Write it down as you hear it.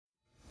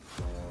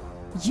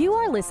You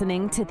are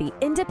listening to the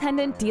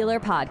Independent Dealer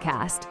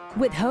Podcast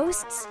with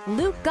hosts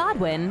Luke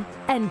Godwin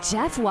and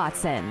Jeff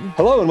Watson.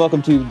 Hello and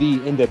welcome to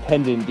the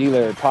Independent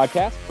Dealer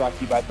Podcast, brought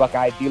to you by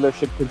Buckeye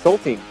Dealership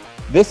Consulting.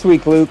 This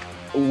week, Luke,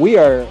 we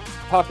are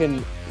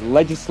talking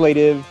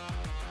legislative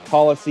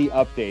policy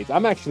updates.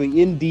 I'm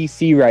actually in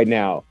D.C. right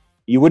now.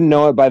 You wouldn't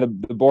know it by the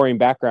boring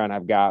background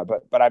I've got,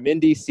 but I'm in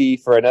D.C.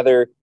 for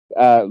another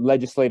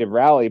legislative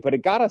rally. But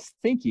it got us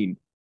thinking.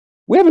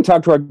 We haven't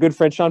talked to our good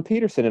friend Shaun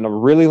Peterson in a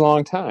really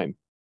long time.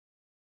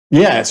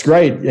 Yeah, it's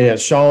great. Yeah,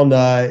 Shaun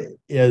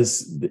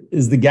is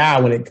the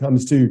guy when it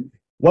comes to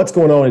what's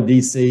going on in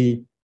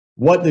DC,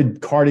 what the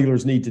car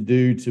dealers need to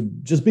do to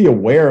just be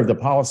aware of the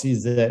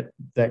policies that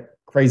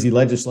crazy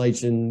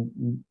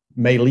legislation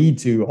may lead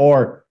to,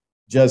 or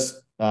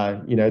just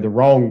the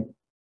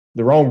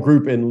wrong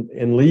group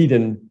in lead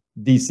in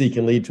DC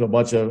can lead to a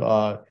bunch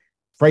of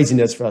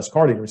craziness for us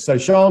car dealers. So,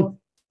 Shaun,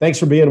 thanks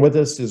for being with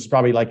us. This is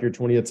probably like your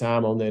 20th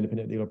time on the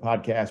Independent Dealer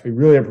Podcast. We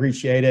really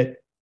appreciate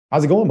it.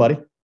 How's it going, buddy?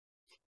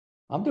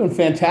 I'm doing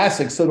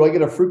fantastic. So do I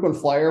get a frequent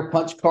flyer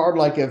punch card?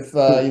 Like if,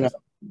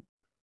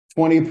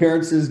 20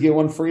 appearances, get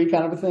one free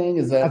kind of a thing?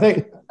 Is that?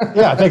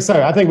 I think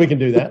so. I think we can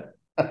do that.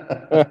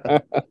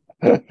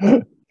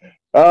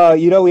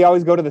 We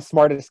always go to the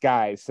smartest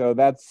guys. So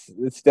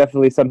it's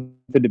definitely something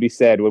to be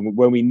said.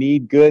 When we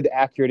need good,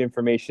 accurate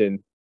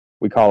information,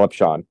 we call up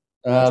Shaun.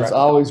 It's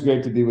always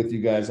great to be with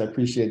you guys. I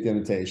appreciate the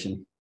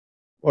invitation.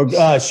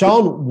 Well,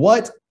 Shaun,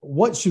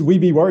 what should we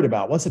be worried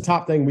about? What's the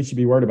top thing we should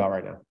be worried about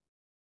right now?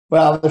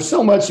 Well, there's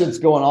so much that's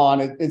going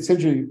on. It's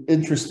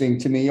interesting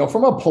to me.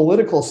 From a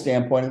political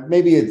standpoint,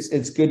 maybe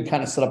it's good to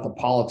kind of set up the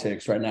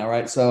politics right now,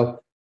 right? So,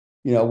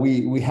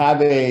 we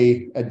have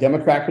a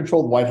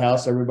Democrat-controlled White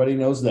House. Everybody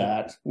knows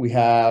that. We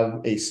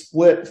have a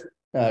split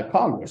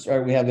Congress,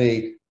 right? We have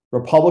a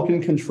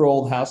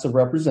Republican-controlled House of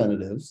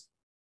Representatives.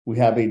 We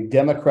have a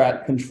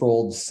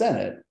Democrat-controlled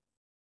Senate.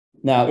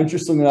 Now,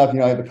 interestingly enough,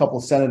 I have a couple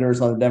of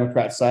senators on the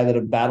Democrat side that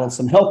have battled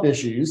some health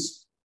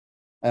issues.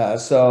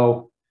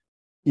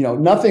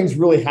 Nothing's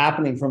really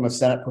happening from a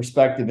Senate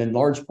perspective, in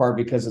large part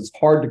because it's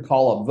hard to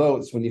call up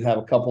votes when you have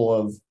a couple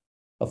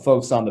of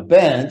folks on the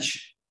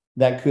bench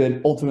that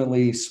could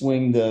ultimately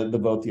swing the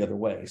vote the other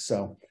way.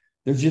 So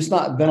there's just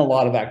not been a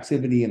lot of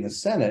activity in the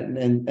Senate.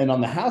 And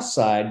on the House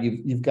side,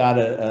 you've got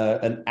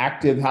an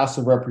active House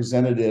of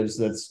Representatives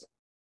that's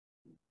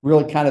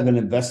really kind of an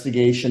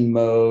investigation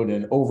mode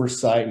and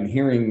oversight and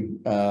hearing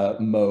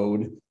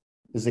mode,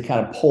 as they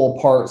kind of pull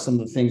apart some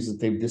of the things that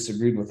they've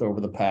disagreed with over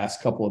the past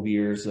couple of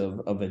years of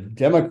a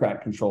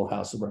Democrat-controlled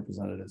House of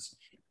Representatives.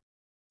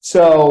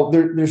 So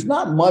there's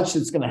not much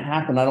that's going to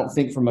happen, I don't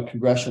think, from a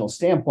congressional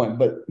standpoint.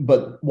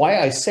 But why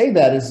I say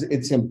that is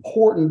it's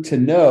important to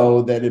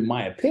know that, in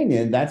my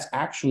opinion, that's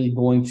actually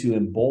going to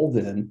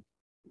embolden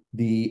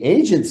the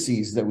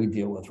agencies that we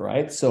deal with,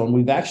 right? So, and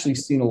we've actually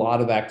seen a lot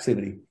of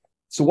activity.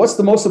 So what's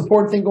the most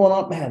important thing going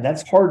on? Man,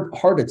 that's hard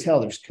to tell.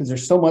 Because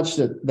there's so much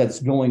that's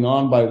going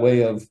on by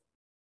way of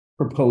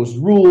proposed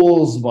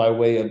rules, by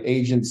way of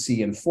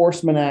agency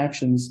enforcement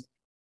actions.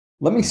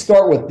 Let me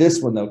start with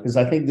this one, though, because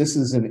I think this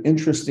is an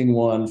interesting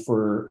one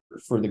for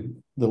the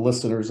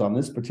listeners on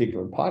this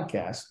particular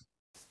podcast.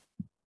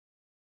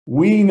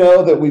 We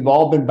know that we've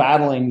all been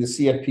battling the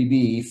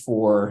CFPB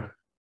for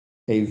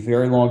a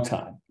very long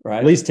time, right?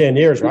 At least 10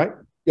 years, right?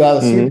 Yeah,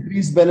 the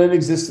CFPB's been in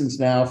existence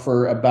now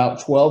for about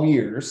 12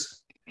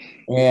 years.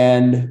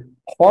 And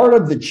part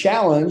of the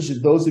challenge,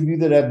 those of you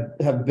that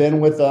have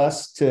been with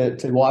us to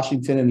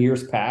Washington in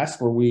years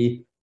past, where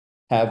we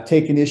have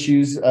taken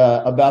issues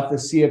about the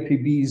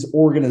CFPB's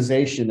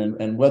organization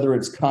and whether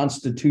it's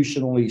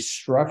constitutionally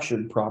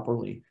structured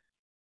properly.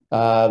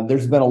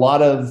 There's been a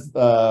lot of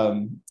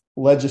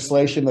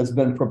legislation that's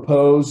been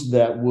proposed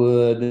that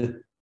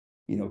would,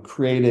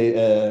 create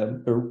a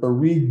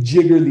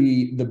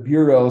rejigger the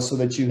Bureau so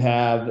that you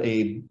have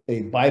a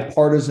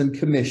bipartisan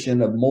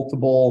commission of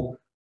multiple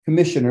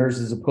commissioners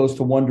as opposed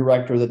to one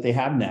director that they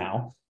have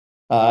now,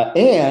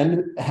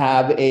 and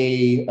have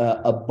a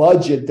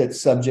budget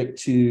that's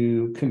subject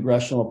to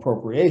congressional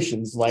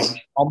appropriations like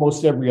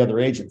almost every other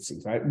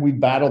agency, right? We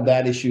battled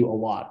that issue a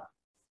lot.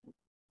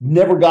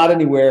 Never got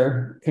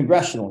anywhere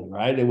congressionally,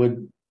 right?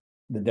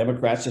 The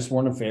Democrats just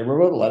weren't in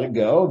favor of it, let it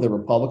go. The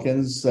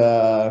Republicans,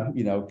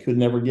 could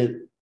never get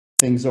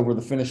things over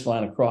the finish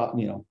line across,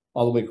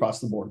 all the way across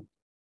the board.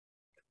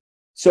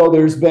 So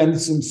there's been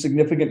some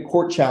significant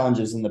court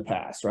challenges in the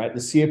past, right? The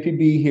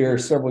CFPB here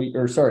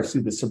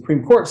the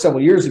Supreme Court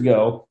several years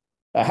ago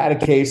had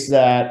a case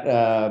that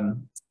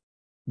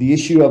the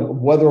issue of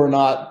whether or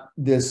not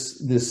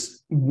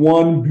this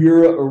one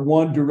bureau or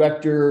one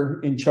director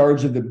in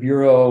charge of the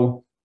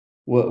bureau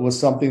was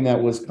something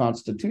that was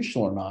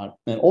constitutional or not.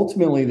 And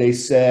ultimately they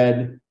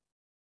said,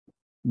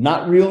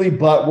 not really,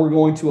 but we're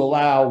going to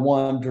allow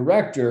one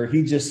director.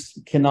 He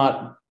just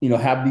cannot,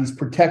 have these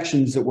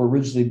protections that were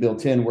originally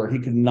built in where he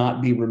could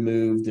not be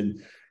removed. And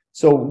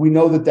so we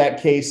know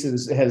that case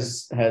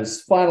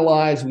has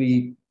finalized.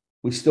 We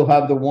still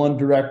have the one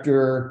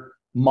director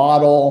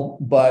model,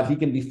 but he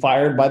can be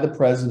fired by the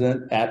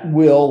president at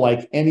will,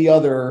 like any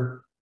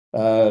other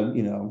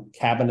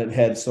cabinet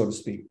head, so to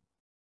speak.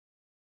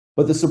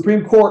 But the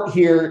Supreme Court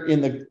here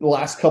in the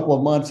last couple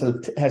of months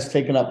has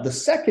taken up the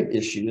second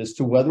issue as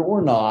to whether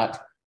or not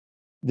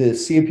the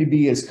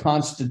CFPB is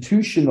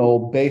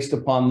constitutional based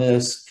upon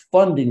this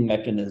funding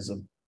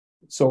mechanism.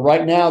 So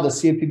right now, the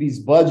CFPB's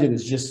budget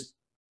is just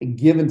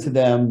given to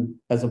them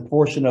as a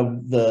portion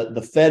of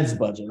the Fed's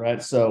budget,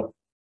 right? So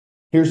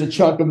here's a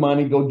chunk of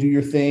money, go do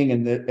your thing,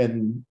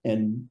 and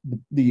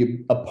the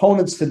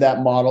opponents to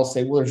that model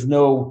say, well, there's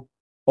no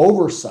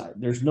oversight,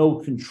 there's no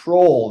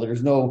control,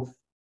 there's no,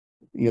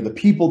 the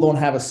people don't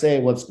have a say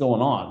what's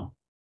going on.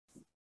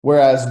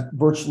 Whereas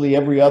virtually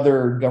every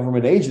other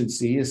government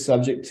agency is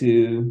subject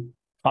to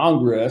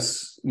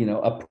Congress,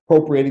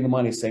 appropriating the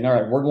money, saying, all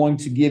right, we're going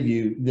to give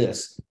you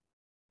this.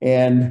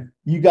 And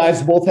you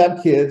guys both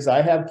have kids.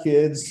 I have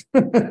kids.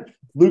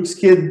 Luke's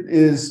kid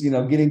is,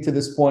 getting to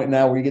this point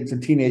now where you get to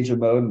teenager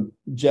mode, and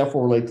Jeff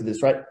will relate to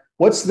this, right?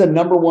 What's the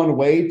number one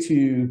way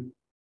to,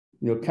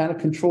 kind of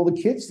control the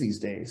kids these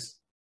days?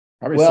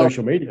 Probably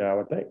social media, I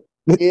would think.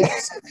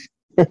 It's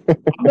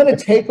I'm going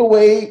to take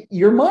away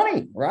your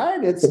money,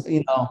 right? It's,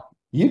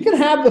 you can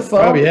have the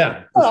phone. Oh,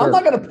 yeah. I'm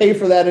not going to pay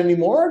for that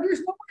anymore. There's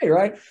no way,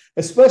 right?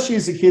 Especially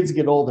as the kids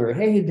get older.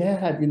 Hey,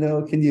 Dad,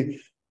 can you?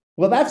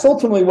 Well, that's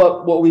ultimately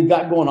what we've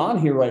got going on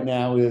here right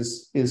now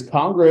is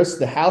Congress,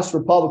 the House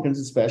Republicans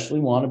especially,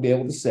 want to be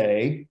able to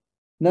say,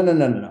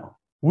 no.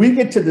 We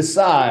get to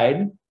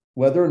decide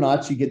whether or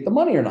not you get the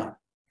money or not.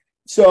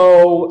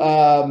 So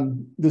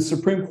the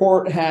Supreme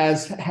Court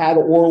has had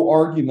oral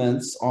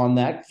arguments on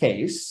that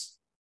case.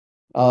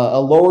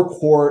 A lower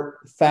court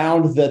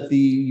found that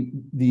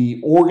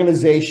the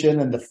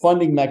organization and the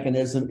funding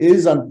mechanism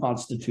is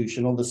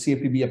unconstitutional. The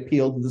CFPB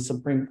appealed to the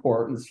Supreme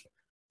Court, and the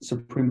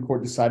Supreme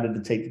Court decided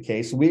to take the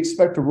case. We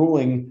expect a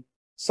ruling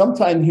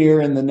sometime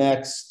here in the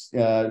next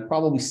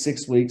probably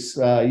 6 weeks.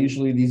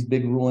 Usually these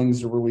big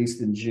rulings are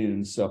released in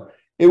June. So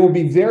it will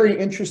be very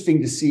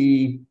interesting to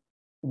see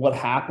what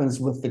happens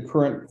with the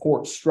current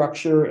court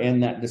structure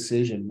and that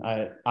decision.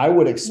 I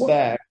would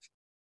expect,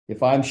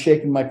 if I'm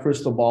shaking my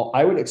crystal ball,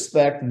 I would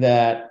expect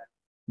that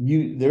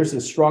there's a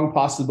strong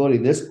possibility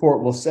this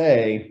court will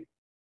say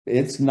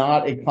it's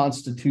not a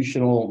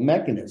constitutional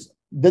mechanism.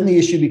 Then the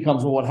issue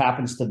becomes, well, what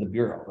happens to the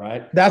Bureau,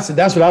 right? That's what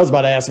I was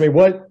about to ask. I mean,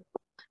 what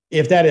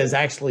if that has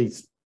actually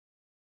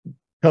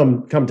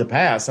come to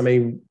pass? I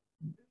mean,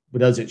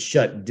 does it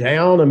shut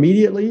down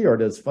immediately, or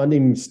does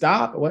funding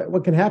stop?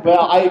 What can happen?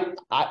 Well,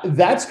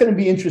 that's going to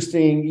be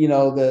interesting.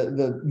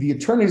 The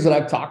attorneys that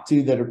I've talked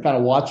to that are kind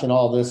of watching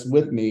all this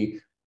with me,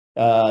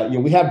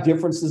 we have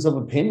differences of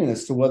opinion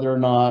as to whether or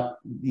not,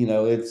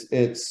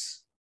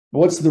 it's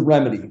what's the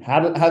remedy?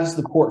 How does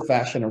the court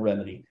fashion a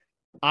remedy?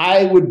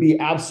 I would be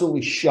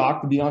absolutely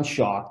shocked, beyond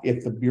shocked,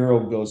 if the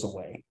Bureau goes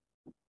away.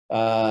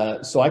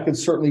 So I could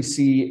certainly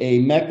see a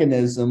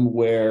mechanism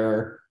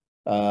where,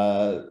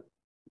 in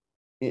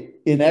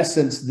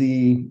essence,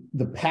 the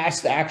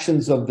past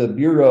actions of the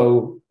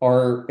Bureau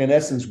are, in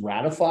essence,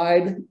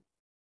 ratified,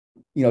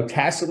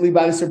 tacitly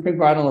by the Supreme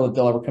Court. I don't know that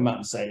they'll ever come out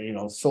and say,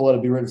 so let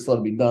it be written, so let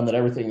it be done, that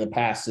everything in the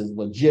past is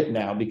legit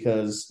now,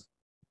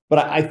 but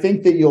I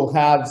think that you'll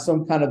have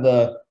some kind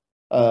of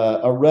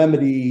a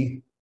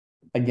remedy.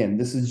 Again,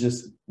 this is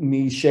just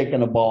me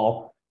shaking a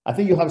ball. I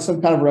think you'll have some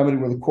kind of remedy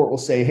where the court will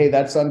say, hey,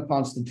 that's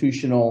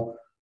unconstitutional.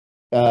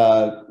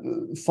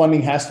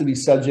 Funding has to be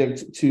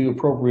subject to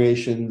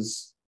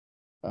appropriations,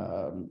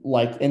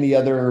 like any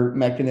other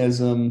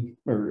mechanism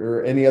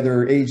or any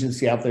other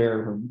agency out there,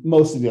 or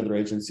most of the other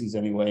agencies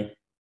anyway.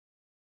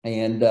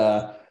 And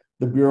the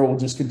Bureau will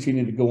just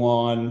continue to go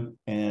on,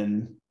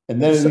 and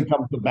then it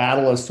becomes a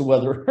battle as to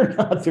whether or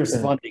not there's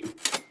funding.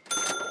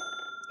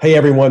 Hey,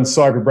 everyone.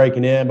 Sorry for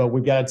breaking in, but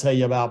we've got to tell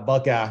you about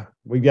Buckeye.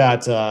 We've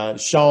got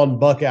Shaun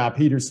Buckeye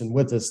Peterson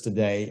with us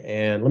today.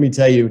 And let me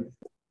tell you,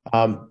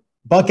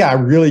 Buckeye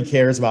really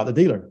cares about the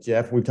dealer,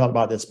 Jeff. We've talked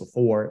about this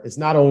before. It's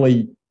not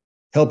only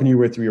helping you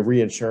with your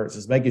reinsurance,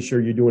 it's making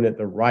sure you're doing it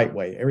the right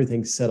way.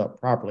 Everything's set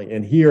up properly.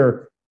 And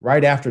here,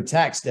 right after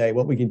tax day,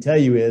 what we can tell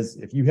you is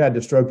if you had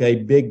to stroke a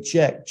big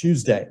check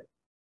Tuesday,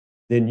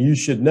 then you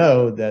should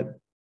know that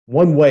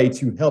one way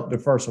to help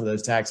defer some of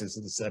those taxes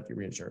is to set up your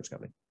reinsurance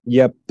company.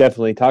 Yep,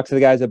 definitely. Talk to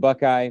the guys at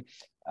Buckeye,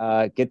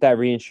 get that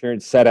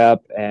reinsurance set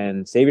up,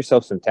 and save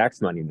yourself some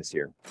tax money this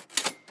year.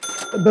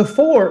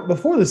 Before the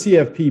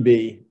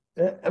CFPB,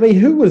 I mean,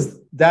 who was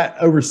that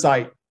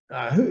oversight?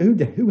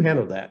 Who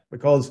handled that?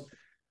 Because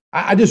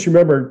I just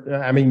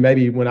remember, I mean,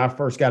 maybe when I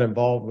first got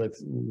involved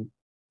with, with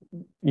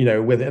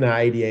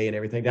NIADA and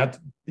everything, that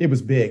it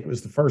was big. It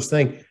was the first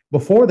thing.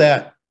 Before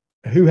that,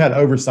 who had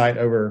oversight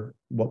over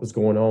what was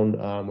going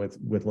on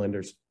with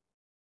lenders?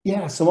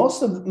 Yeah, so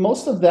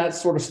most of that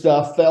sort of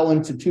stuff fell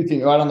into two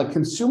things. Right, on the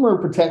consumer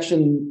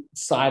protection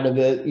side of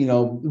it,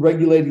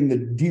 regulating the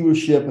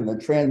dealership and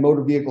the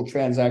motor vehicle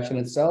transaction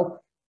itself,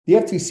 the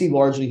FTC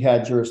largely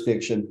had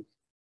jurisdiction.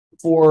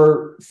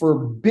 For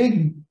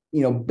big,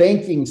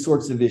 banking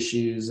sorts of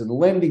issues and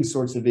lending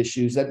sorts of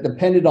issues that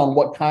depended on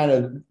what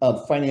kind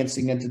of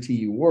financing entity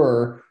you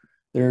were.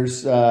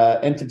 There's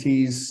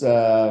entities,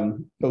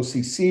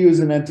 OCC is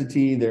an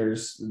entity.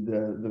 There's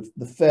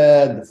the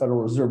Fed, the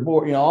Federal Reserve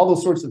Board, all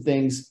those sorts of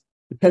things.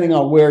 Depending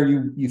on where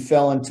you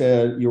fell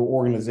into your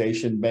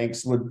organization,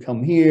 banks would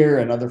come here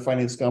and other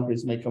finance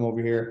companies may come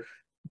over here.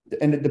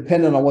 And it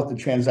depended on what the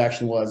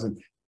transaction was.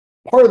 And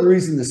part of the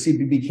reason the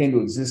CFPB came to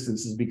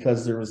existence is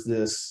because there was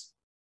this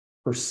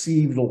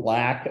perceived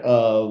lack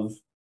of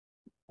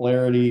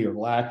clarity or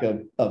lack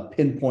of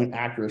pinpoint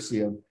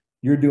accuracy of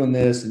you're doing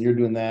this and you're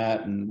doing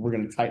that, and we're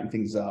going to tighten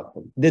things up.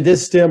 Did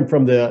this stem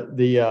from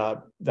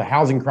the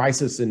housing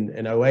crisis in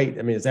 08?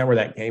 I mean, is that where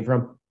that came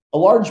from? A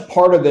large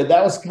part of it,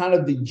 that was kind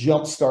of the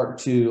jump start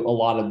to a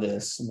lot of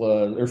this,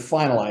 was they're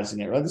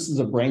finalizing it, right? This is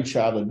a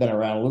brainchild that had been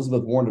around.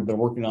 Elizabeth Warren had been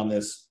working on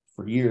this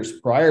for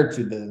years prior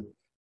to the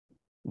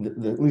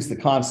at least the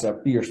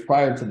concept, years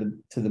prior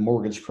to the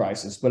mortgage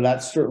crisis. But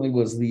that certainly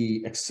was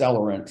the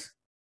accelerant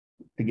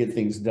to get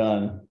things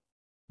done.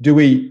 Do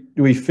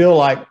we feel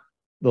like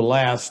the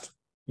last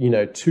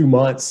 2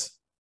 months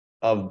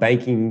of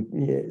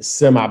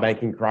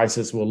semi-banking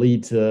crisis will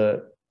lead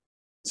to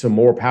some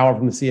more power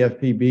from the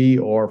CFPB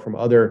or from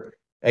other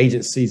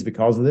agencies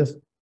because of this?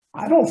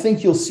 I don't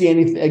think you'll see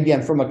anything,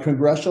 again, from a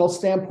congressional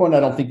standpoint. I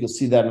don't think you'll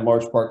see that in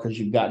large part because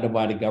you've got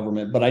divided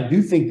government. But I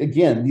do think,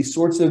 again, these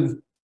sorts of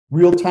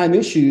real-time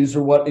issues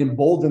are what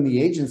embolden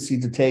the agency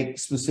to take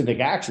specific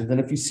actions. And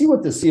if you see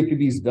what the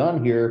CFPB has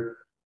done here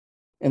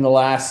in the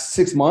last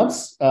 6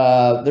 months,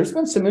 there's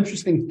been some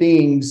interesting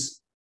things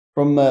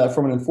from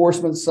an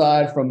enforcement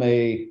side, from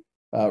a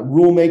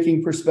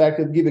rulemaking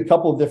perspective. I'll give you a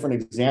couple of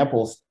different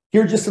examples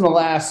here just in the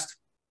last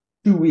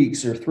 2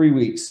 weeks or 3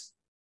 weeks.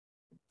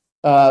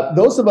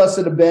 Those of us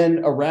that have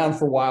been around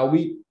for a while,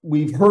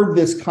 we've heard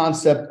this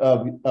concept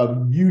of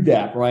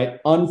UDAP,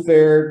 right?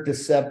 Unfair,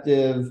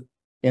 deceptive,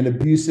 and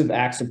abusive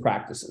acts and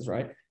practices,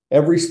 right?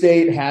 Every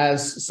state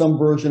has some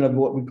version of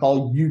what we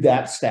call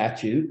UDAP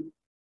statute.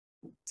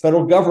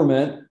 Federal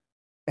government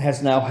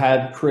has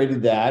now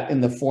created that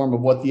in the form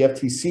of what the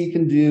FTC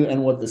can do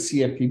and what the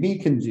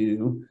CFPB can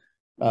do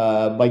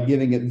by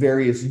giving it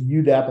various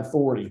UDAP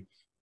authority.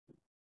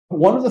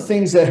 One of the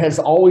things that has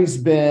always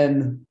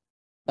been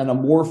an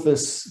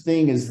amorphous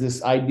thing is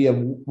this idea of,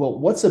 well,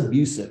 what's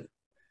abusive?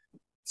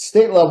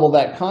 State level,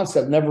 that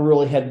concept never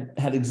really had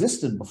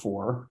existed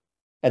before.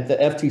 At the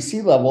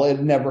FTC level, it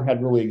never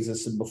had really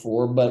existed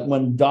before. But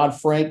when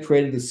Dodd-Frank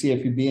created the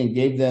CFPB and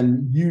gave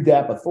them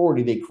UDAP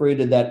authority, they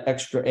created that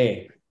extra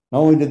A. Not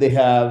only did they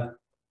have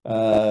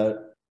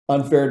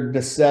unfair,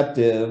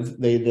 deceptive,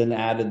 they then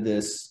added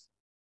this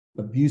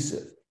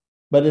abusive,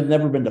 but it had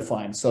never been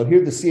defined. So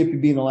here the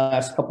CFPB in the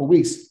last couple of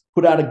weeks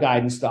put out a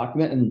guidance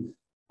document, and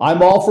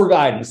I'm all for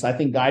guidance. I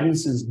think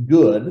guidance is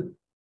good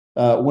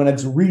when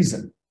it's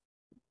reasoned.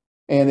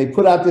 And they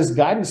put out this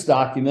guidance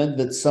document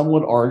that some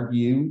would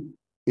argue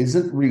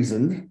isn't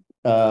reasoned.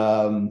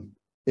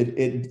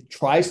 It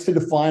tries to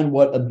define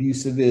what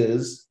abusive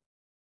is,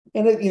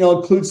 and it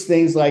includes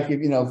things like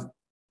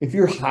if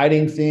you're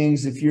hiding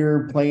things, if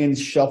you're playing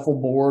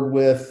shuffleboard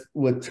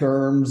with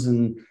terms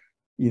and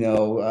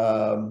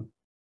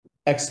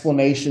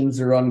explanations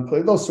are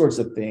unclear, those sorts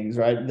of things,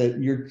 right? That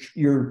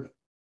you're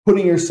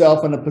putting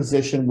yourself in a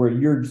position where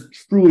you're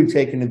truly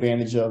taking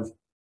advantage of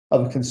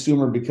a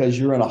consumer because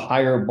you're in a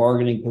higher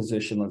bargaining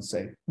position, let's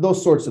say,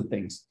 those sorts of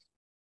things.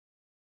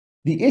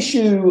 The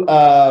issue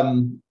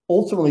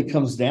ultimately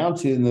comes down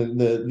to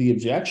the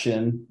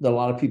objection that a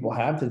lot of people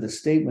have to this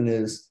statement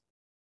is,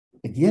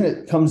 again,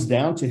 it comes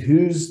down to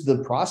who's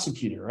the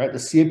prosecutor, right? The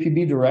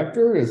CFPB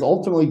director is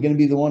ultimately going to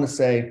be the one to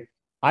say,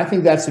 I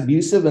think that's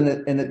abusive.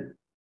 And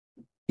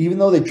even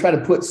though they try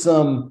to put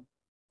some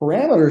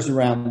parameters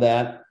around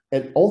that,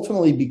 it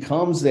ultimately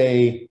becomes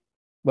we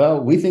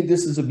think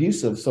this is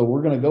abusive, so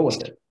we're going to go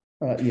with it,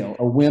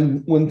 a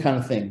whim kind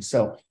of thing.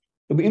 So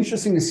it'll be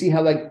interesting to see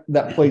how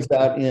that plays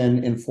out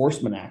in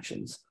enforcement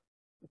actions.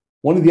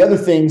 One of the other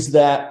things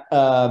that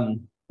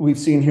we've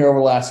seen here over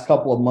the last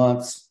couple of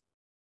months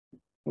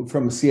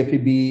from the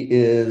CFPB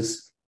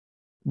is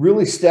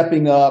really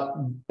stepping up.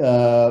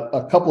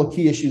 A couple of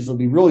key issues will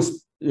be really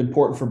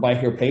important for buy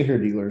here, pay here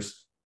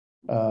dealers.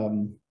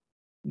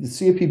 The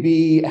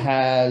CFPB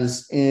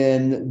has,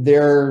 in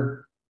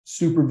their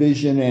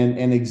supervision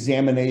and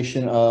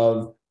examination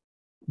of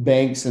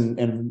banks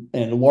and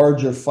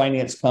larger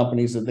finance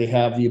companies, that they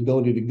have the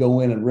ability to go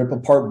in and rip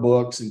apart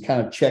books and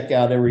kind of check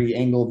out every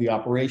angle of the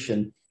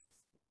operation.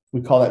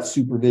 We call that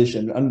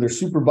supervision. Under their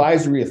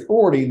supervisory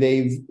authority,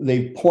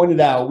 they've pointed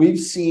out, we've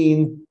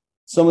seen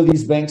some of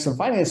these banks and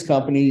finance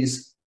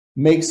companies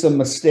make some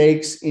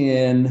mistakes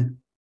in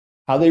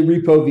how they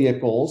repo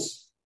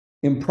vehicles,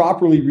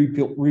 improperly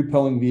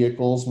repoing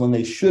vehicles when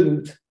they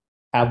shouldn't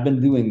have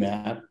been doing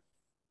that.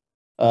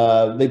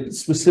 They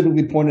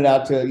specifically pointed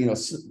out to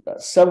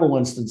several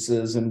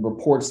instances and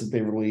reports that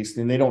they released,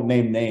 and they don't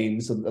name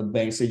names of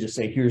banks. They just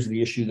say, here's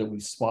the issue that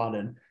we've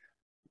spotted.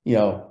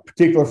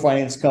 Particular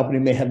finance company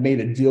may have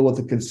made a deal with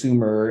the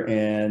consumer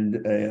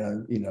and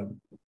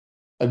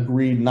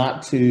agreed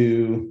not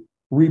to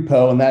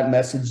repo, and that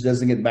message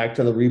doesn't get back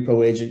to the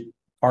repo agent.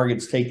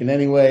 Target's taken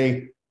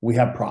anyway. We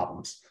have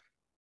problems.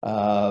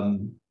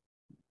 The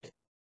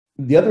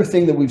other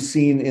thing that we've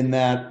seen in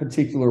that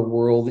particular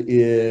world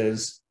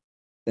is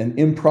an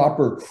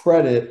improper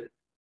credit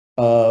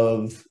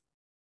of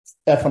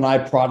F&I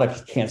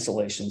product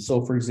cancellation.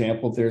 So, for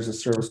example, if there's a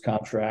service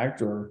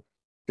contract or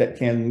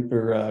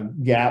a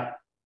gap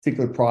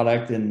particular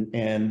product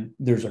and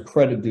there's a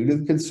credit due to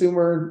the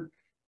consumer,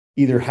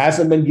 either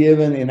hasn't been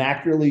given,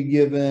 inaccurately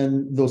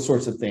given, those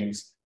sorts of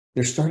things.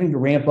 They're starting to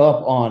ramp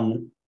up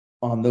on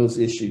those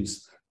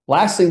issues.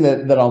 Last thing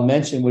that I'll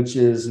mention, which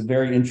is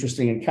very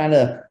interesting and kind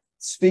of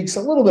speaks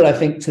a little bit, I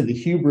think, to the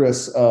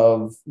hubris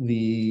of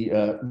the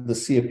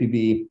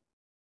CFPB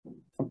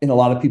in a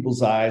lot of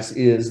people's eyes,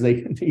 is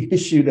they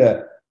issued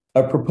a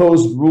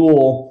proposed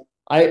rule.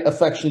 I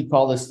affectionately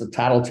call this the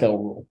tattletale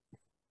rule,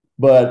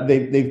 but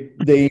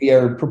they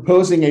are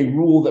proposing a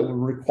rule that would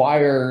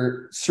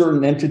require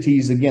certain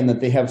entities, again,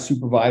 that they have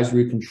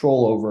supervisory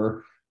control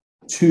over,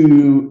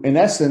 to, in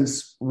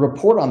essence,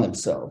 report on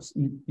themselves.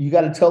 You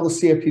got to tell the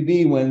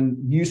CFPB when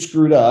you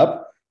screwed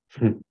up,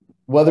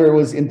 whether it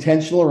was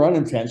intentional or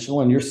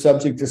unintentional, and you're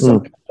subject to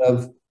some kind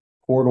of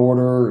court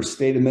order or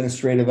state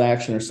administrative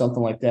action or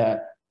something like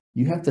that.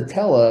 You have to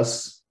tell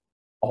us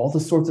all the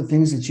sorts of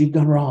things that you've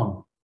done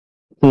wrong.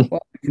 Well,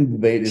 we can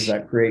debate, does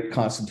that create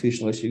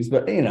constitutional issues?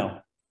 But, you know,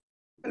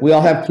 we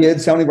all have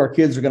kids. How many of our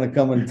kids are going to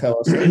come and tell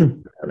us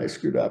how they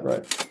screwed up,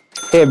 right?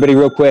 Hey, everybody,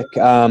 real quick.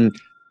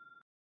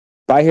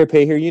 Buy Here,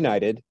 Pay Here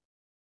United.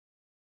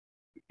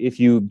 If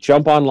you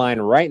jump online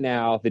right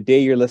now, the day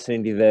you're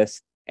listening to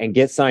this, and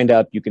get signed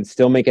up, you can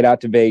still make it out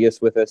to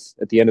Vegas with us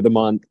at the end of the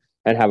month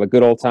and have a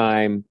good old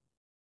time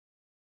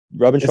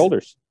rubbing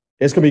shoulders.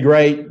 It's going to be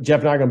great.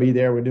 Jeff and I are going to be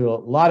there. We'll do a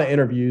lot of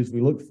interviews.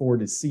 We look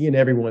forward to seeing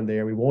everyone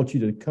there. We want you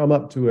to come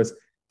up to us,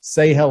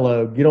 say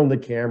hello, get on the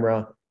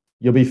camera.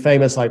 You'll be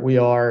famous like we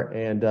are.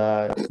 And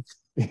but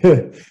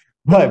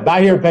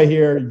Buy Here, Pay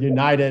Here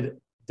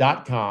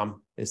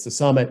United.com. It's the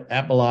summit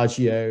at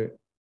Bellagio.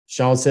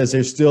 Shaun says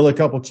there's still a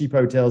couple cheap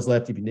hotels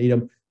left if you need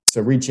them.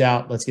 So reach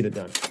out. Let's get it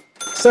done.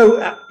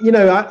 So,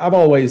 I've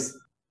always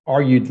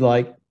argued,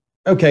 like,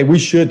 okay, we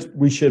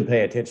should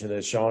pay attention to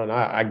this, Shaun, and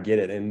I get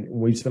it. And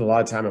we've spent a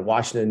lot of time in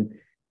Washington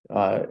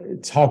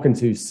talking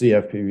to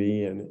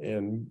CFPB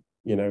and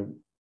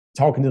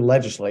talking to the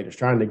legislators,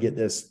 trying to get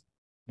this,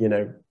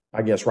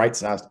 I guess,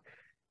 right-sized.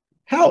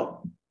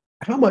 How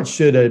much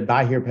should a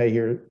Buy Here, Pay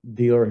Here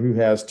dealer who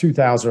has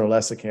 2,000 or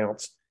less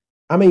accounts,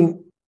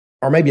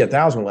 or maybe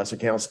 1,000 or less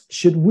accounts,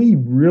 should we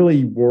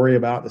really worry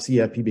about the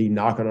CFPB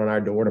knocking on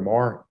our door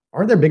tomorrow?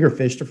 Aren't there bigger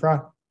fish to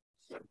fry?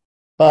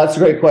 That's a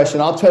great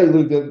question. I'll tell you,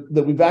 Luke,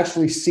 that we've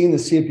actually seen the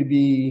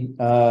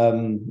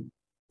CFPB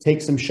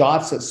take some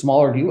shots at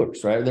smaller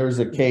dealers, right? There was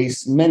a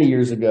case many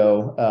years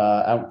ago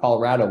out in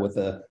Colorado with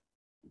a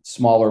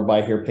smaller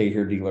Buy Here, Pay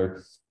Here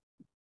dealer.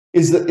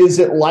 Is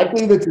it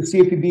likely that the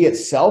CFPB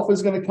itself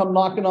is going to come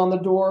knocking on the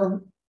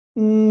door?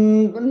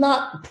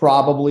 Not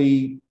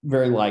probably,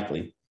 very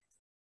likely.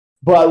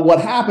 But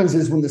what happens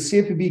is when the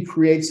CFPB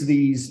creates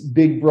these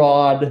big,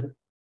 broad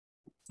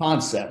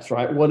concepts,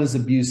 right? What is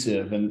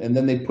abusive? And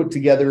then they put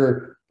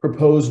together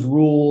proposed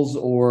rules,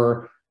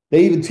 or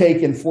they even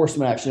take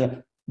enforcement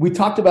action. We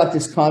talked about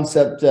this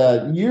concept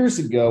years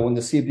ago when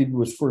the CFPB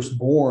was first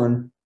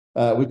born.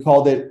 We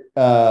called it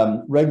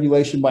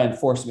regulation by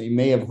enforcement. You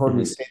may have heard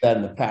me say that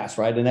in the past,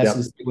 right? In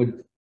essence,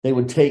 they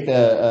would take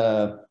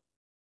a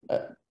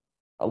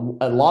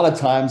lot of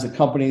times a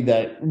company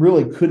that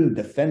really couldn't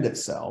defend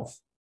itself,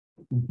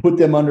 put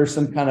them under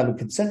some kind of a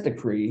consent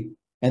decree,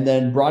 and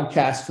then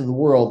broadcast to the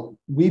world,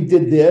 we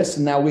did this,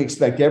 and now we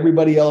expect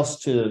everybody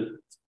else to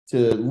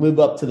live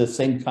up to the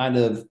same kind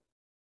of,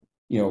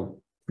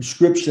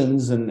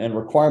 prescriptions and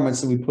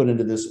requirements that we put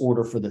into this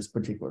order for this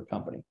particular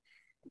company.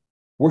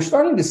 We're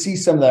starting to see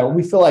some of that.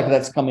 We feel like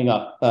that's coming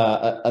up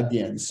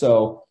again.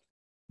 So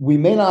you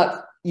may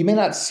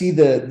not see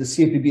the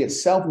CFPB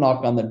itself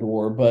knock on the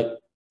door, but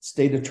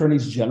state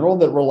attorneys general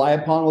that rely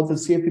upon what the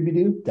CFPB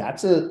do,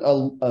 that's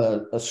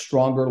a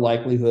stronger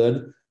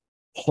likelihood.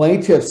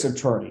 Plaintiffs'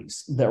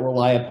 attorneys that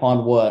rely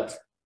upon what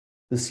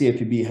the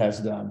CFPB has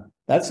done,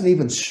 that's an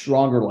even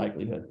stronger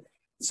likelihood.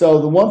 So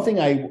the one thing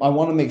I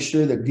want to make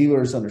sure that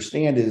dealers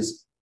understand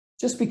is,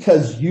 just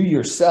because you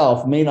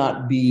yourself may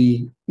not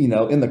be,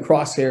 in the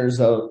crosshairs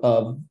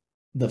of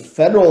the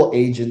federal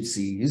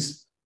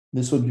agencies,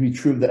 this would be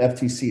true of the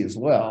FTC as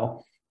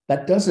well,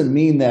 that doesn't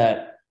mean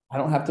that I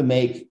don't have to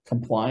make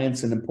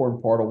compliance an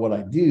important part of what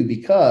I do,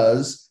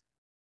 because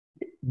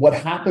what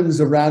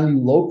happens around you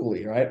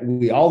locally, right?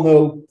 We all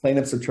know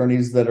plaintiffs'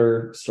 attorneys that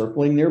are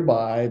circling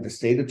nearby, the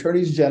state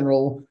attorneys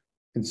general,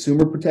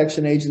 consumer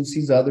protection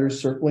agencies,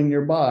 others circling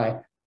nearby,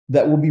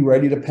 that will be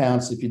ready to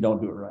pounce if you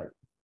don't do it right.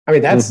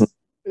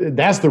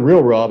 That's the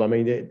real rub.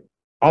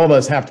 All of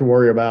us have to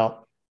worry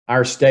about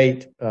our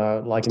state,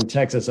 like in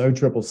Texas,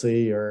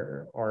 OCCC,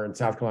 or in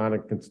South Carolina,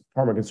 Department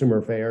of Consumer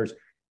Affairs.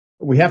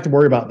 We have to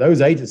worry about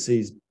those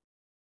agencies.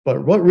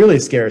 But what really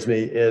scares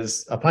me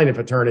is a plaintiff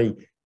attorney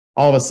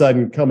all of a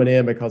sudden coming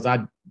in because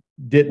I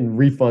didn't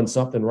refund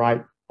something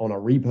right on a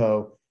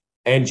repo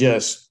and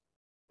just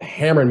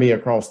hammering me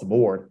across the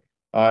board.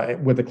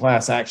 with the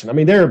class action. I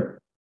mean, there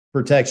are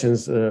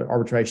protections,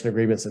 arbitration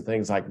agreements and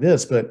things like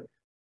this, but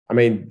I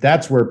mean,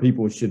 that's where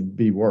people should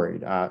be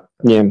worried.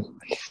 Yeah.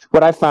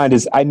 What I find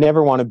is I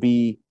never want to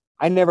be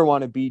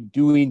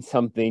doing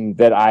something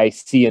that I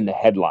see in the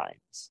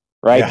headlines,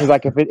 right? Because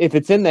like if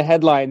it's in the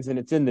headlines and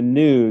it's in the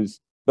news,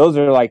 those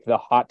are like the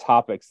hot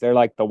topics. They're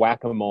like the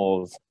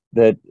whack-a-moles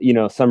that, you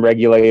know, some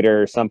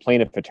regulator, some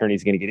plaintiff attorney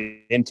is going to get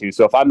into.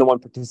 So if I'm the one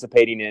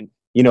participating in,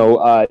 you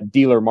know,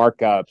 dealer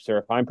markups, or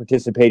if I'm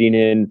participating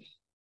in,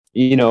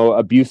 you know,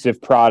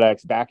 abusive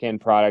products,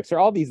 back-end products, or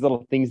all these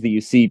little things that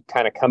you see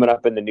kind of coming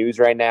up in the news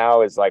right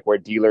now, is like where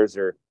dealers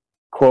are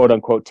quote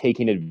unquote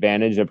taking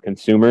advantage of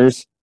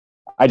consumers.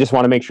 I just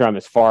want to make sure I'm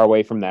as far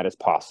away from that as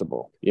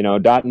possible. You know,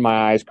 dotting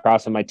my I's,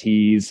 crossing my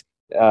T's,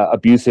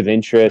 abusive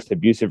interest,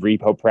 abusive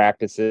repo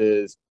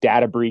practices,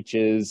 data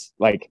breaches,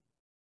 like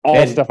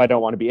all stuff I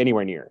don't want to be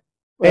anywhere near.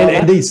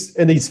 And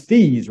these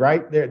fees,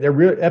 right? They're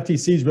real.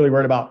 FTC is really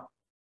worried about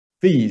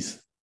fees.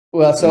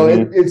 Well, so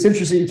it's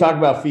interesting you talk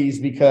about fees,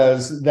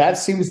 because that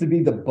seems to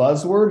be the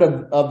buzzword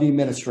of the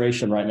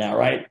administration right now,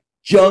 right?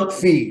 Junk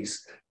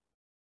fees.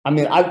 I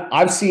mean,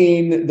 I've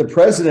seen the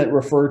president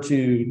refer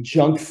to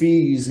junk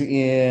fees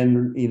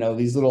in, you know,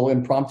 these little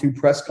impromptu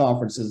press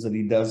conferences that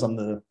he does on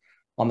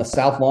the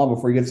South Lawn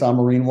before he gets on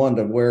Marine One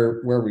to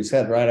wherever he's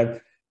headed,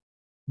 right?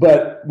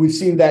 But we've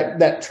seen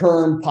that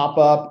term pop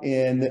up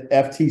in the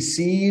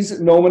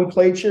FTC's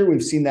nomenclature.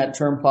 We've seen that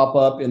term pop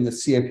up in the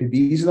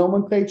CFPB's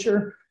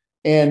nomenclature.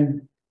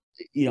 And,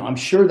 you know, I'm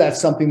sure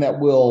that's something that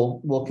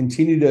will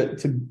continue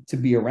to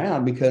be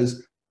around,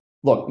 because,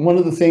 look, one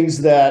of the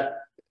things that,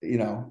 you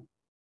know,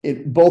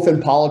 both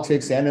in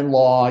politics and in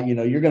law, you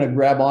know, you're going to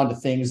grab onto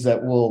things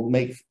that will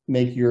make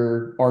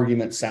your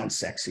argument sound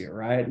sexier,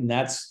 right? And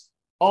that's,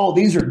 oh,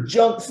 these are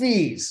junk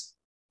fees.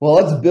 Well,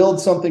 let's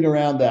build something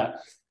around that.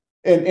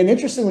 And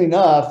interestingly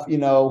enough, you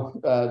know,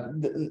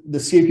 the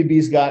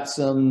CFPB's got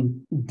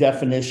some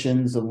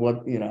definitions of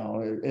what, you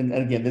know, and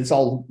again, it's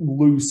all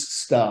loose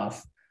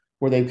stuff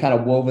where they've kind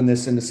of woven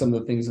this into some of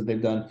the things that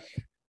they've done.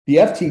 The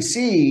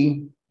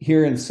FTC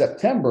here in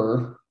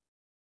September,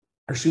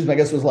 or excuse me, I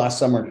guess it was last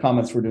summer,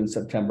 comments were due in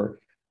September.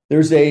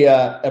 There's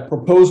a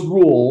proposed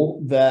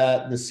rule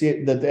that the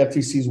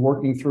FTC is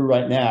working through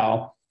right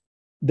now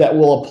that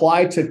will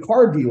apply to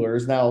car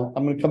dealers. Now,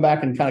 I'm going to come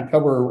back and kind of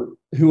cover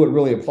who it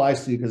really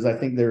applies to, because I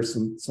think there's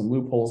some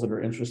loopholes that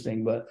are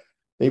interesting. But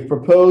they've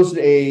proposed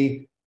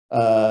a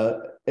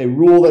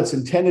rule that's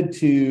intended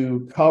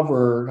to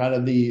cover kind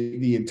of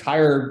the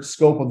entire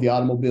scope of the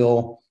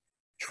automobile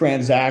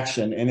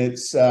transaction, and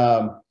it's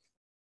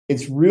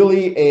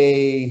really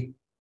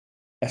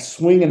a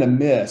swing and a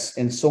miss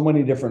in so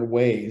many different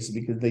ways,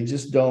 because they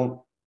just don't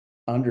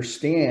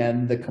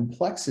understand the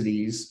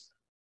complexities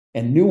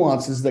and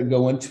nuances that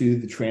go into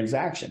the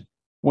transaction.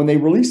 When they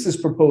released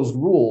this proposed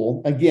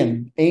rule,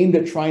 again, aimed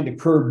at trying to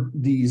curb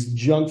these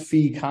junk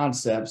fee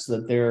concepts,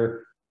 that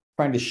they're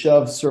trying to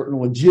shove certain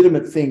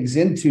legitimate things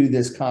into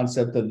this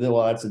concept of,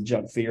 well, that's a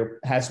junk fee, or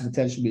has the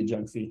potential to be a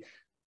junk fee.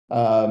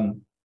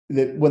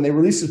 That when they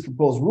released this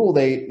proposed rule,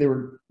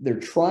 they're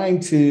trying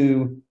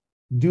to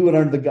do it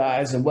under the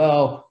guise of,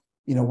 well,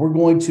 you know, we're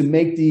going to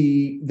make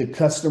the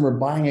customer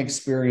buying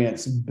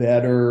experience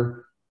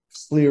better,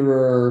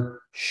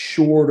 clearer,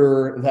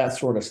 shorter, that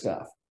sort of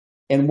stuff.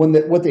 And when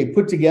what they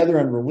put together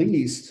and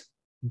released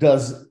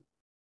does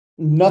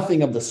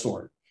nothing of the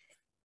sort.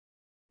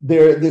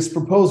 This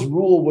proposed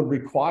rule would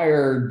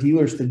require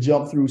dealers to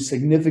jump through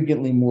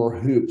significantly more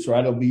hoops,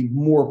 right? It'll be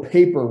more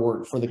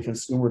paperwork for the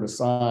consumer to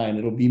sign.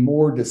 It'll be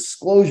more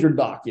disclosure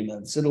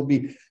documents. It'll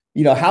be,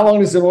 you know, how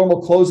long does the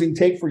normal closing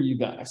take for you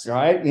guys,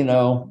 right? You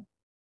know,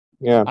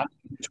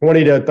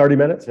 20 to 30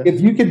 minutes. Yeah.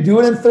 If you could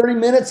do it in 30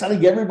 minutes, I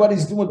think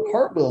everybody's doing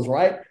cartwheels,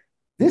 right?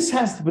 This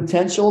has the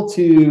potential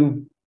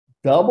to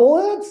double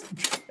it.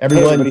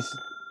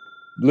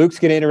 Luke's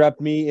going to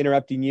interrupt me,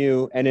 interrupting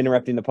you, and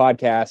interrupting the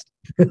podcast.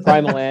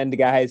 Primal End,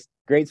 guys,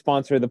 great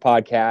sponsor of the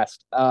podcast,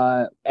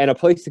 and a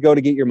place to go to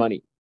get your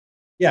money.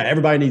 Yeah,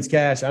 everybody needs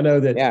cash. I know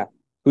that. Yeah,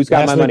 who's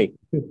got my money?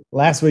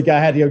 Last week I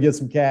had to go get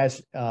some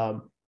cash.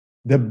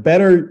 The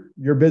better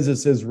your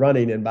business is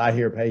running and buy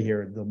here, pay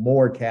here, the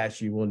more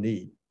cash you will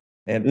need.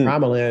 And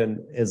Primal End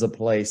is a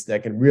place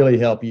that can really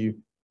help you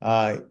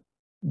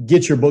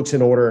get your books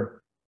in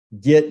order,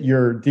 get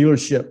your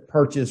dealership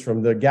purchase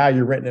from the guy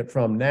you're renting it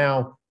from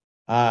now,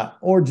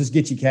 or just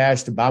get you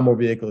cash to buy more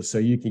vehicles so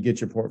you can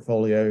get your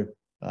portfolio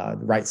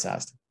right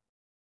sized.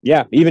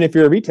 Yeah, even if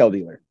you're a retail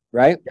dealer,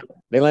 right? Yep.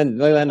 They lend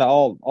to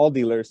all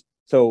dealers.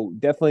 So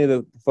definitely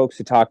the folks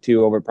to talk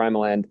to over at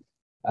Primal End.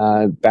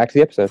 Back to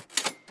the episode.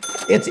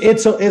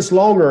 It's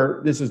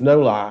longer. This is no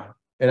lie,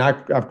 and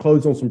I've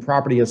closed on some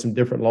property and some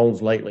different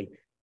loans lately.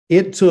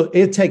 It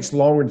takes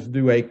longer to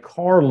do a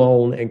car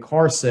loan and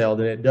car sale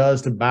than it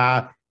does to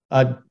buy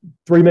a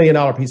 $3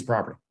 million piece of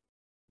property.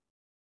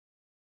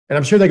 And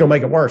I'm sure they're going to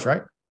make it worse,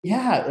 right?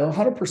 Yeah,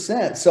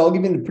 100%. So I'll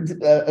give you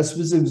a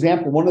specific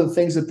example. One of the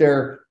things that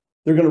they're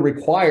going to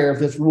require if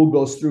this rule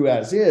goes through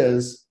as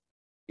is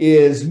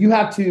you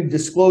have to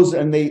disclose,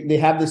 and they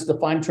have this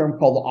defined term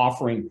called the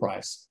offering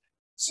price.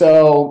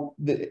 So,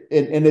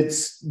 and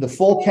it's the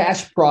full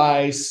cash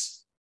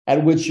price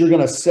at which you're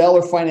going to sell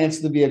or finance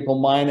the vehicle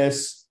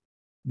minus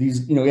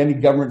these, any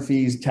government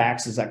fees,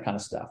 taxes, that kind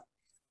of stuff.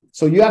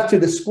 So you have to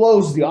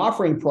disclose the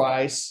offering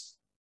price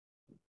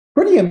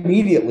pretty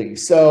immediately.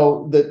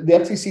 So the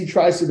FTC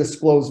tries to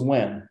disclose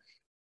when.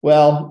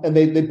 Well, and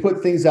they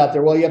put things out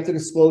there. Well, you have to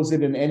disclose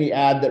it in any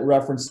ad that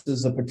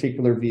references a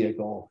particular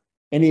vehicle,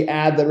 any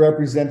ad that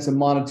represents a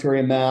monetary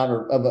amount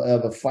or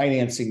of a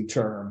financing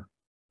term,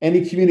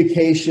 any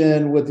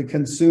communication with the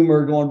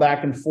consumer going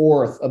back and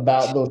forth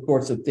about those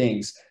sorts of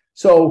things.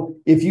 So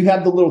if you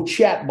have the little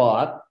chat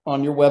bot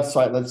on your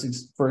website,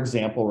 for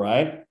example,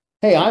 right?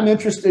 Hey, I'm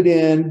interested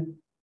in,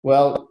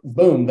 well,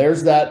 boom,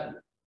 there's that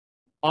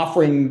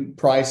offering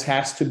price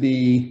has to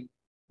be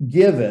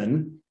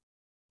given.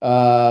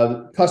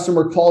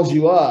 Customer calls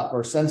you up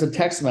or sends a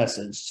text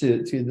message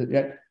to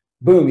the,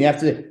 boom, you have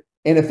to,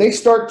 and if they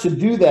start to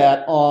do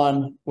that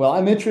on, well,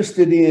 I'm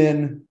interested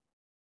in,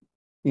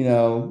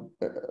 a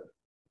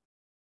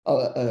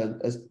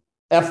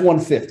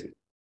F-150.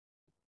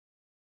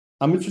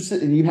 I'm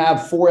interested, and you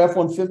have 4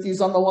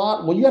 F-150s on the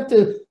lot. Well, you have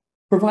to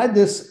provide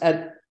this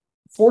at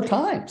 4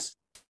 times.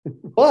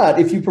 But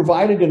if you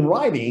provide it in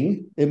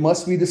writing, it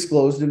must be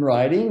disclosed in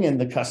writing, and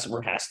the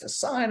customer has to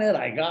sign it.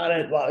 I got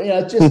it. Well,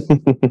 it's just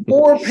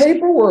more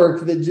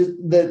paperwork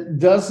that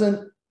doesn't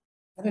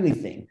have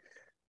anything.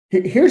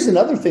 Here's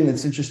another thing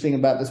that's interesting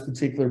about this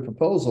particular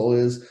proposal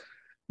is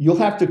you'll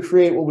have to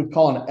create what we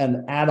call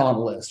an add-on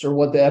list, or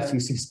what the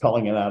FTC is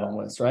calling an add-on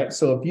list, right?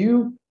 So if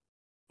you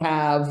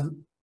have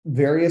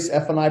various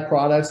F&I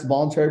products,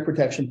 voluntary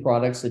protection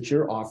products that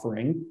you're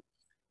offering,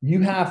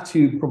 you have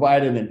to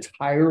provide an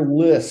entire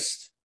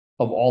list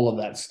of all of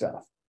that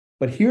stuff.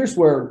 But here's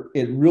where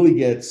it really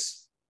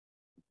gets,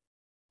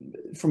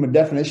 from a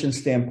definition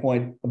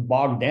standpoint,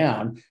 bogged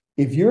down.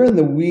 If you're in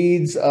the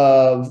weeds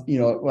of,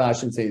 well, I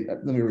shouldn't say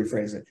that. Let me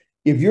rephrase it.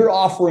 If you're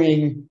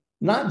offering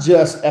not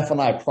just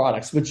F&I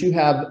products, but you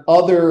have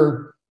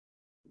other,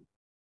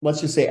 let's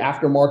just say,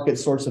 aftermarket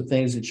sorts of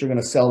things that you're going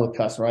to sell to the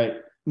customer, right?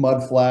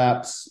 Mud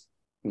flaps,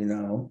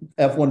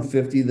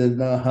 F-150,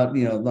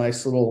 the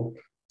nice little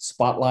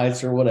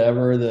spotlights or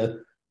whatever,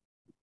 the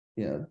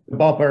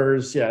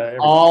bumpers,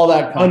 all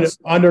that kind of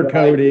stuff,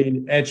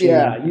 undercoating, right? etching,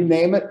 you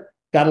name it,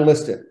 got to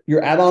list it.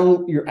 Your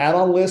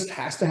add-on list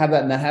has to have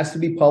that, and that has to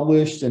be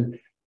published, and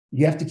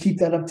you have to keep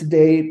that up to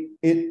date.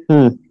 It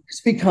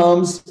just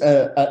becomes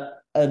an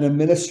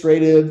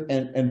administrative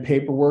and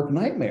paperwork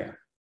nightmare.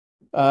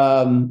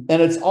 And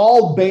it's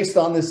all based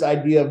on this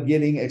idea of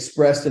getting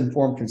expressed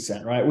informed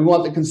consent, right? We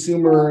want the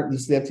consumer,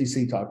 this is the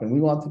FTC talking, we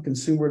want the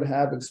consumer to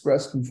have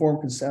expressed informed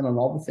consent on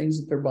all the things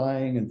that they're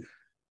buying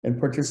and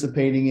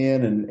participating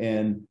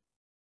in.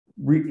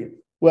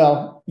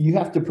 Well, you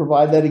have to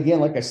provide that again,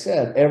 like I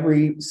said,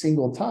 every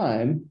single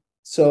time.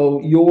 So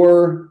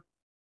your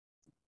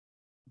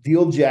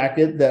deal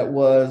jacket that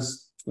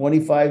was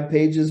 25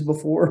 pages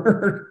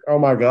before. Oh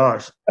my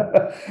gosh.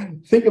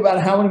 Think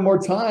about how many more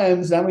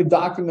times, how many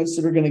documents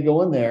that are going to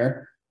go in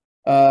there.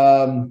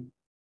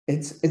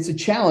 It's a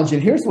challenge.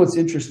 And here's what's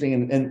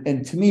interesting.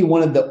 And to me,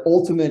 one of the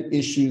ultimate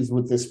issues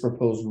with this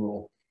proposed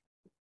rule,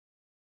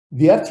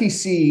 the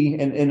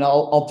FTC, and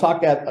I'll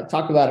talk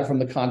about it from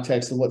the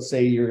context of, let's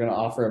say you're going to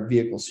offer a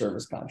vehicle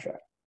service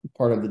contract,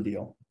 part of the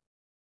deal.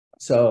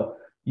 So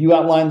you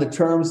outline the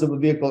terms of a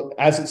vehicle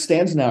as it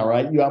stands now,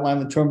 right? You outline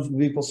the terms of the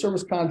vehicle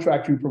service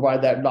contract. You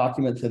provide that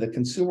document to the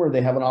consumer.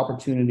 They have an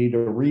opportunity to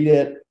read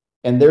it,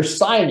 and they're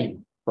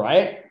signing,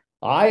 right?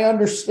 I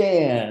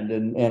understand,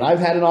 and I've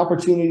had an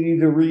opportunity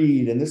to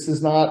read, and this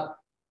is not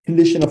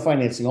condition of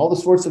financing. All the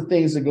sorts of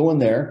things that go in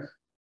there.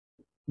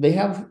 They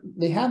have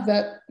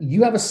that.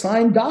 You have a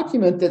signed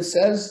document that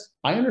says,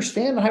 I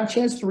understand, I have a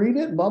chance to read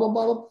it, blah, blah,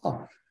 blah, blah,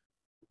 blah.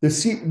 The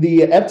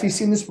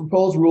FTC in this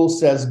proposed rule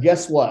says,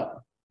 guess what?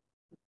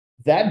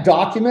 That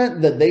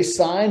document that they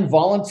signed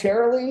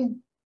voluntarily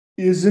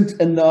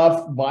isn't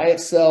enough by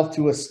itself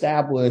to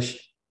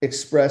establish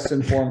express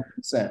informed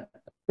consent.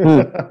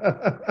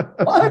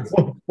 What?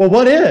 Well,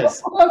 what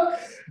is?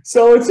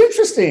 So it's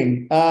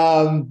interesting.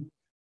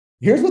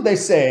 Here's what they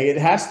say. It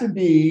has to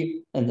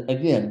be, and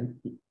again,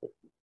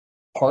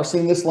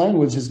 parsing this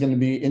language is going to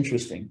be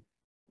interesting.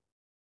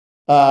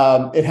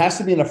 It has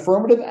to be an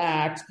affirmative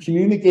act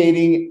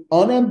communicating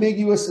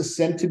unambiguous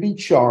assent to be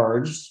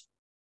charged,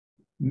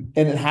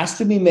 and it has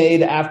to be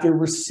made after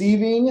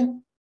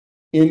receiving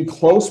in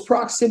close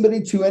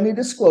proximity to any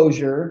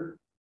disclosure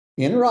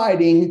in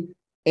writing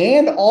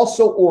and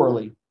also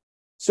orally.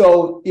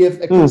 So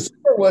if a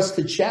consumer was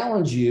to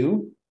challenge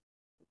you,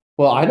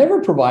 well, I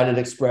never provided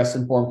express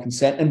informed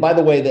consent. And by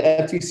the way, the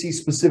FTC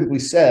specifically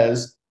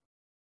says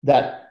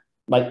that,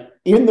 like,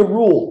 in the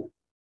rule,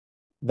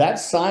 that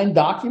signed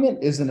document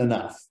isn't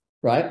enough,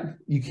 right?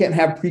 You can't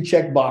have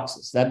pre-checked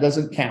boxes. That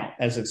doesn't count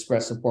as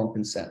express informed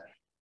consent.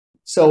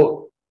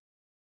 So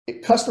a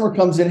customer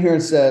comes in here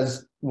and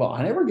says, well,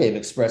 I never gave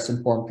express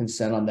informed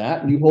consent on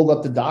that. And you hold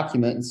up the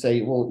document and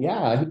say, well,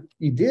 yeah,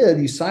 you did.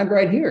 You signed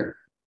right here.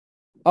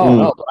 Oh,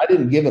 no, but I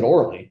didn't give it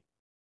orally.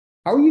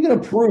 How are you going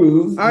to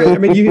prove? I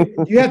mean,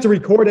 you have to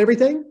record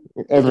everything?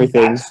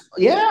 Everything.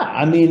 Yeah.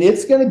 I mean,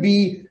 it's going to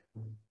be,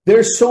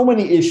 there's so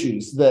many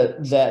issues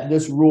that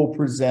this rule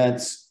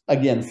presents,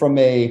 again, from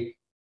a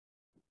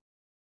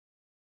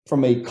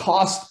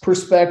cost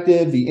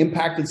perspective, the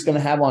impact it's going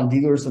to have on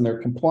dealers and their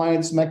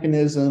compliance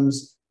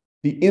mechanisms,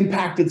 the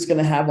impact it's going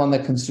to have on the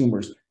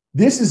consumers.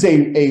 This is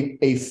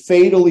a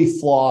fatally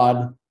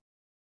flawed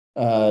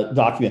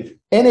document.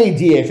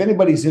 NADA, if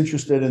anybody's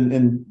interested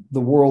in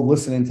the world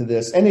listening to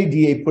this,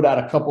 NADA put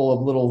out a couple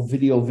of little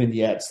video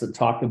vignettes that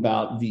talk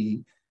about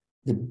the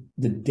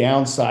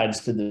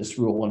downsides to this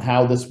rule and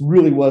how this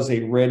really was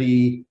a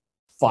ready,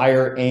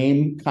 fire,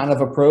 aim kind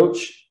of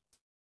approach.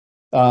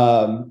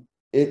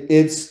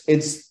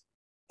 It's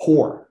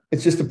poor.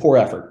 It's just a poor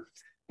effort.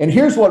 And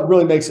here's what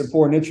really makes it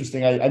poor and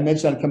interesting. I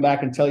mentioned I'd come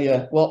back and tell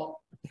you,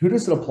 well, who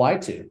does it apply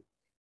to?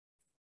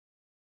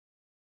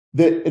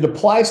 It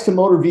applies to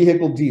motor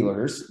vehicle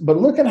dealers, but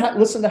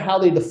listen to how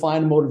they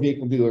define motor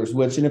vehicle dealers,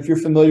 which, and if you're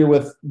familiar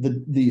with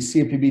the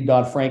CFPB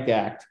Dodd-Frank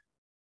Act,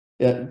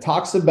 it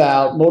talks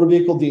about motor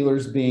vehicle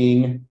dealers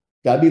being,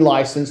 got to be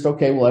licensed.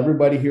 Okay, well,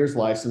 everybody here is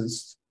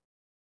licensed,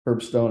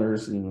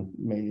 curbstoners,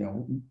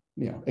 and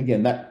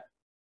again, that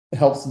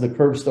helps the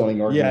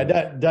curbstoning argument. Yeah,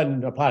 that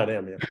doesn't apply to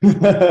them yet.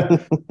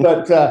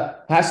 But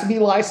has to be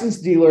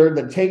licensed dealer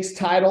that takes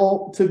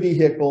title to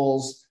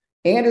vehicles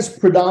and is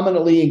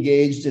predominantly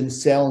engaged in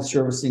sale and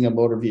servicing of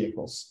motor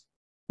vehicles,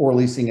 or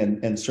leasing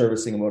and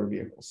servicing of motor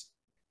vehicles.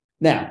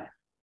 Now,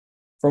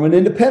 from an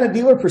independent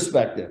dealer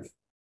perspective,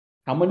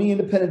 how many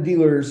independent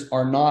dealers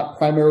are not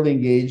primarily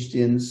engaged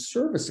in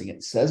servicing?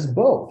 It says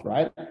both,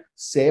 right?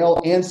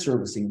 Sale and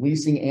servicing,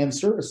 leasing and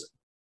servicing.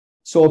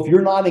 So if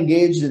you're not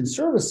engaged in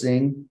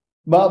servicing,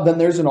 well, then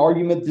there's an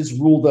argument this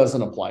rule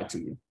doesn't apply to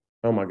you.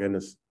 Oh my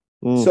goodness.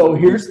 So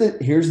here's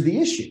the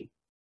issue.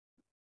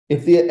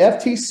 If the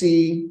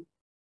FTC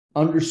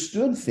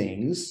understood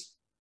things,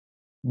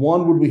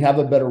 one, would we have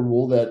a better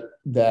rule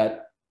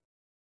that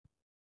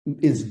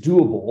is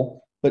doable?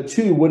 But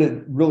two, would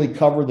it really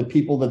cover the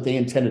people that they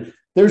intended?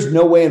 There's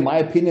no way, in my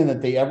opinion,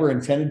 that they ever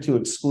intended to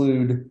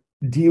exclude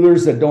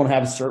dealers that don't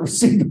have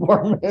servicing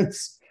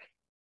departments.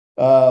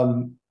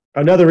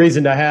 Another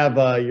reason to have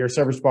your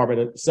service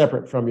department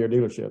separate from your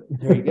dealership.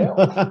 There you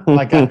go.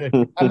 Like I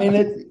do. I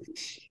mean,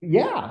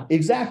 yeah,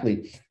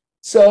 exactly.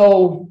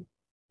 So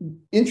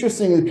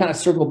interesting to kind of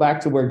circle back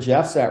to where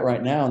Jeff's at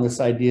right now, and this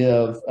idea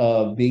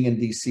of being in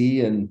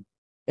DC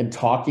and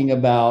talking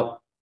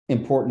about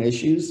important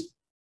issues.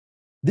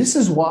 This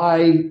is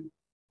why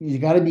you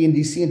got to be in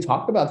DC and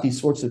talk about these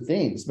sorts of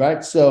things,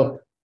 right? So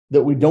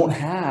that we don't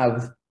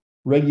have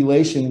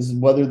regulations,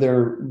 whether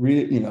they're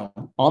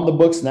on the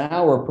books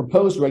now or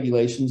proposed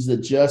regulations, that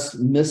just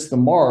miss the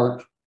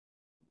mark.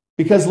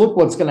 Because look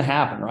what's going to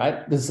happen,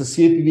 right? Does the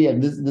CFPB,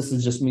 and this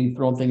is just me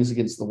throwing things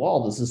against the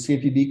wall, does the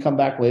CFPB come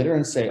back later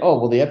and say, oh,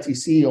 well, the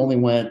FTC only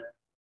went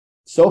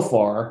so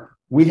far.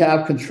 We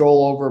have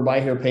control over buy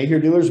here, pay here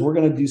dealers. We're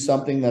going to do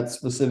something that's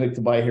specific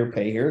to buy here,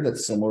 pay here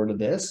that's similar to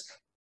this.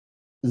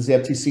 Does the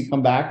FTC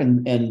come back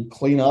and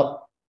clean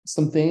up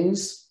some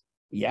things?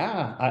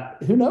 Yeah,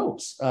 who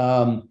knows?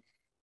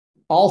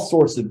 All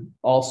sorts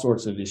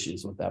of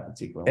issues with that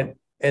particular one.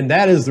 And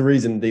that is the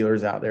reason,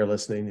 dealers out there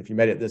listening, if you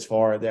made it this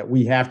far, that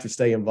we have to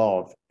stay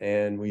involved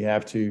and we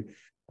have to,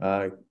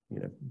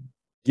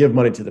 give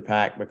money to the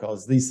PAC,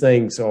 because these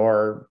things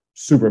are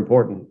super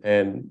important.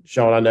 And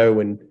Shaun, I know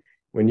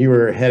when you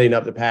were heading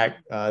up the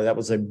PAC, that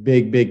was a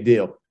big, big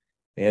deal.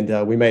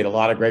 And we made a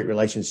lot of great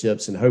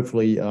relationships, and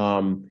hopefully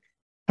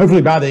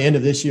by the end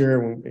of this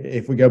year,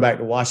 if we go back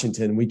to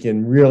Washington, we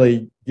can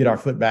really get our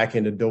foot back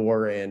in the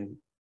door and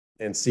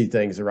see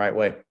things the right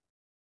way.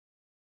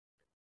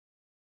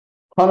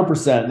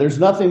 100%. There's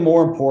nothing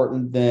more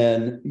important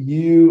than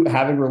you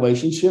having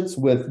relationships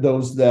with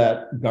those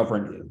that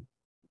govern you.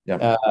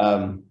 Yeah.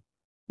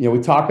 We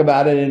talk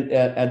about it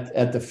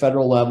at the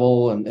federal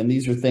level, and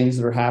these are things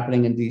that are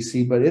happening in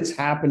DC, but it's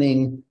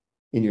happening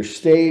in your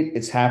state.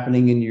 It's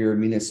happening in your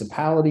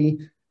municipality.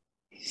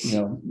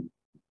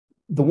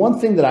 The one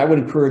thing that I would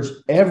encourage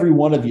every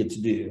one of you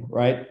to do,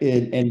 right?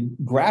 And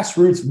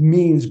grassroots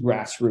means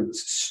grassroots.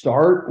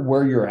 Start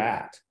where you're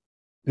at.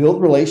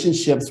 Build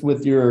relationships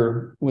with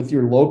your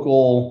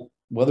local,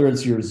 whether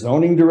it's your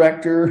zoning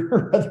director,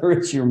 or whether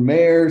it's your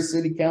mayor,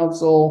 city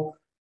council,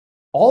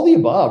 all the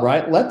above,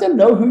 right? Let them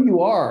know who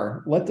you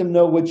are. Let them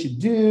know what you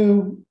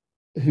do,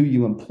 who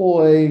you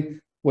employ,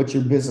 what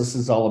your business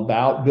is all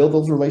about. Build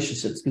those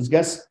relationships,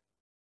 because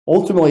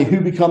ultimately,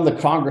 who become the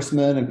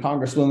congressmen and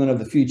congresswomen of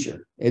the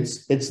future?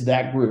 It's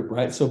that group,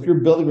 right? So if you're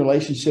building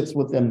relationships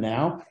with them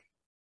now,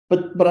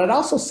 but I'd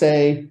also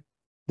say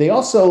they're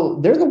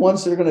the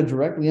ones that are going to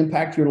directly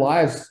impact your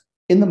lives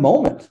in the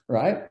moment,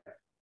 right?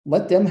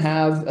 Let them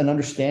have an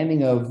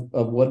understanding of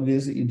what it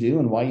is that you do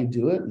and why you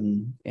do it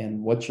and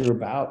what you're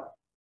about.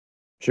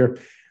 Sure.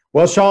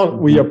 Well, Shaun,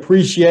 we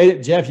appreciate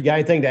it. Jeff, you got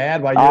anything to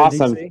add while you're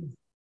Awesome. in DC?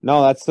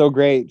 No, that's so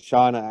great,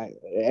 Shaun.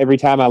 Every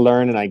time I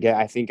learn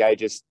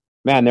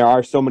man, there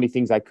are so many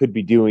things I could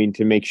be doing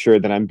to make sure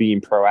that I'm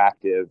being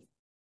proactive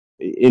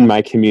in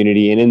my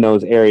community and in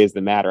those areas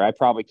that matter. I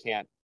probably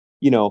can't,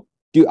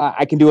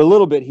 I can do a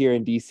little bit here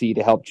in DC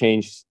to help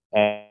change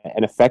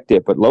and affect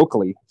it, but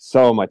locally,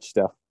 so much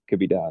stuff could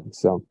be done.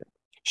 So,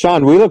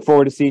 Shaun, we look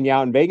forward to seeing you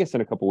out in Vegas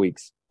in a couple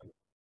weeks.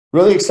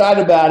 Really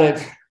excited about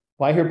it.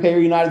 I hear Payer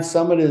United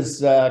Summit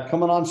is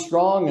coming on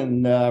strong,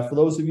 and for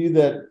those of you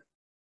that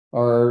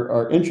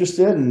are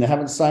interested and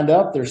haven't signed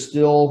up, there's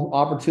still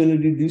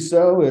opportunity to do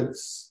so.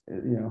 It's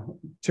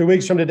 2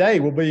 weeks from today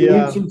we'll be 2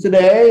 weeks from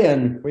today,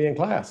 and we in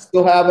class.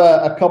 Still have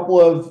a couple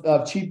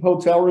of cheap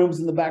hotel rooms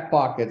in the back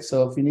pocket.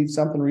 So if you need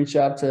something, reach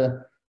out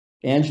to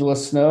Angela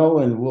Snow,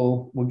 and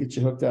we'll get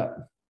you hooked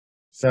up.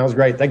 Sounds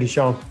great. Thank you,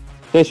 Shaun.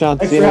 Hey, Shaun.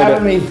 Thanks for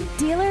having me.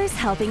 Dealers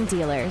helping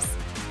dealers.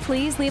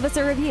 Please leave us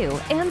a review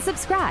and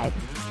subscribe.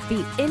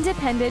 The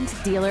Independent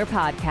Dealer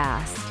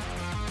Podcast.